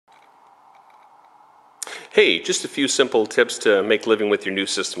Hey, just a few simple tips to make living with your new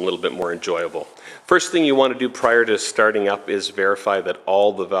system a little bit more enjoyable. First thing you want to do prior to starting up is verify that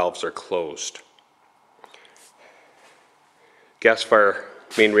all the valves are closed. Gasifier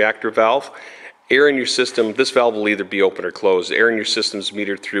main reactor valve. Air in your system, this valve will either be open or closed. Air in your system is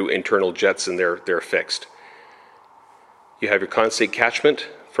metered through internal jets and they're fixed. You have your condensate catchment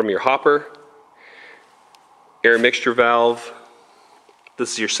from your hopper. Air mixture valve.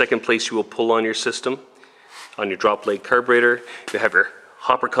 This is your second place you will pull on your system. On your drop leg carburetor, you have your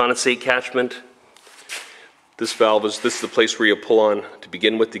hopper condensate catchment. This is the place where you pull on to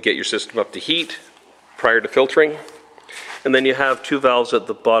begin with to get your system up to heat prior to filtering. And then you have two valves at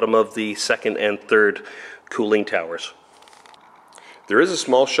the bottom of the second and third cooling towers. There is a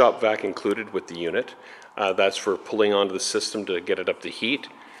small shop vac included with the unit. That's for pulling onto the system to get it up to heat.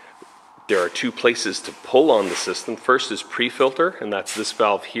 There are two places to pull on the system. First is pre-filter, and that's this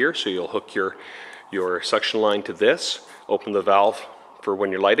valve here. So you'll hook your suction line to this, open the valve for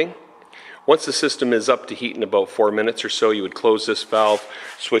when you're lighting. Once the system is up to heat in about 4 minutes or so, you would close this valve,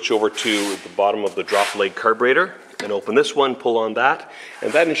 switch over to the bottom of the drop leg carburetor, and open this one, pull on that,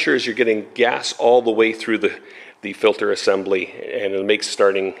 and that ensures you're getting gas all the way through the filter assembly, and it makes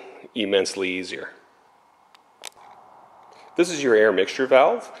starting immensely easier. This is your air mixture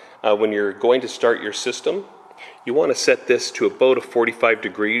valve. When you're going to start your system, you want to set this to about a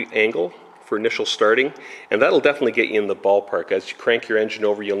 45-degree angle for initial starting, and that'll definitely get you in the ballpark. As you crank your engine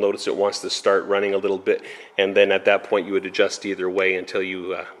over, you'll notice it wants to start running a little bit, and then at that point you would adjust either way until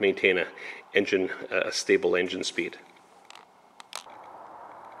you maintain a stable engine speed.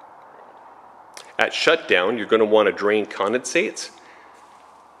 At shutdown, you're going to want to drain condensates.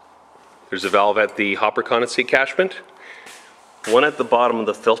 There's a valve at the hopper condensate catchment, one at the bottom of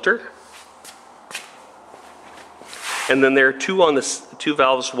the filter, and then there are two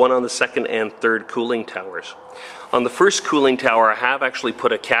valves, one on the second and third cooling towers. On the first cooling tower, I have actually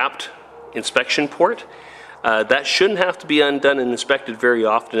put a capped inspection port. That shouldn't have to be undone and inspected very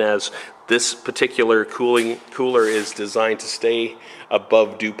often, as this particular cooler is designed to stay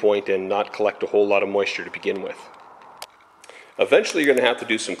above dew point and not collect a whole lot of moisture to begin with. Eventually you're going to have to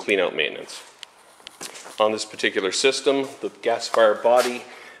do some clean out maintenance. On this particular system, the gasifier body,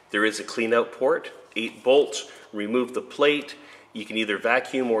 there is a clean out port, 8 bolts. Remove the plate. You can either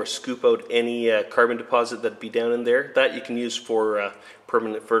vacuum or scoop out any carbon deposit that'd be down in there. That you can use for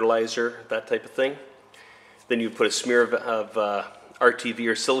permanent fertilizer, that type of thing. Then you put a smear of RTV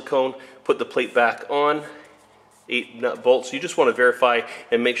or silicone, put the plate back on, 8 nut bolts. You just want to verify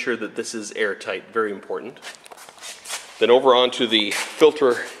and make sure that this is airtight, very important. Then over onto the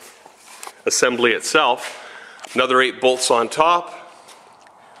filter assembly itself, another 8 bolts on top.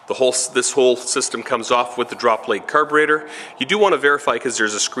 This whole system comes off with the drop leg carburetor. You do want to verify because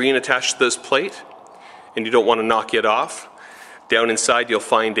there's a screen attached to this plate and you don't want to knock it off. Down inside you'll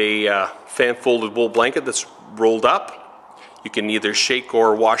find a fan folded wool blanket that's rolled up. You can either shake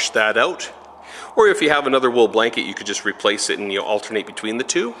or wash that out, or if you have another wool blanket you could just replace it and you'll alternate between the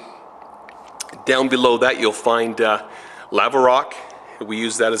two. Down below that you'll find lava rock. We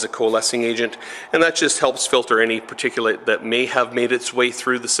use that as a coalescing agent, and that just helps filter any particulate that may have made its way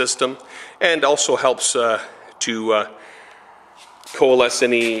through the system, and also helps to coalesce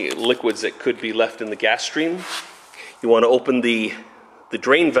any liquids that could be left in the gas stream. You want to open the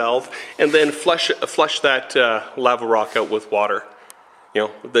drain valve and then flush that lava rock out with water.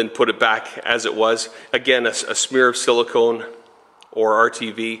 Then put it back as it was. Again, a smear of silicone or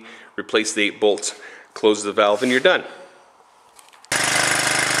RTV, replace the 8 bolts, close the valve, and you're done.